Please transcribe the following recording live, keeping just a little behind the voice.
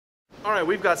All right,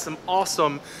 we've got some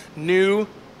awesome new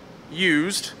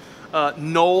used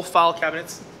Knoll File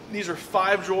Cabinets. These are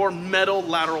 5-drawer metal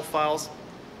lateral files.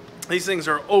 These things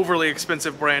are overly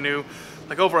expensive, brand new,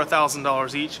 like over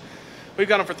 $1,000 each. We've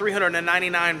got them for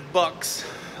 399 bucks.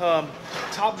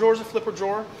 Top drawer is a flipper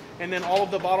drawer, and then all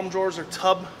of the bottom drawers are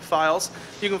tub files.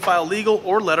 You can file legal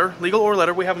or letter. We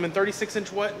have them in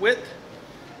 36-inch width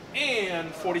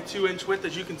and 42-inch width.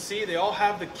 As you can see, they all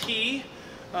have the key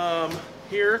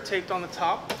here taped on the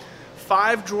top.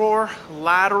 5-drawer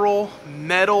lateral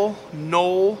metal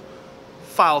Knoll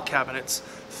file cabinets.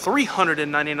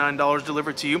 $399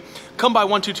 delivered to you. Come by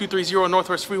 12230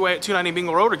 Northwest Freeway at 290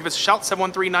 Bingle Road, or give us a shout,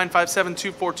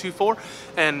 713-957-2424,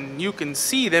 and you can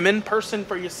see them in person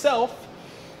for yourself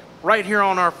right here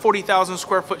on our 40,000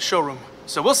 square foot showroom.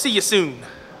 So we'll see you soon.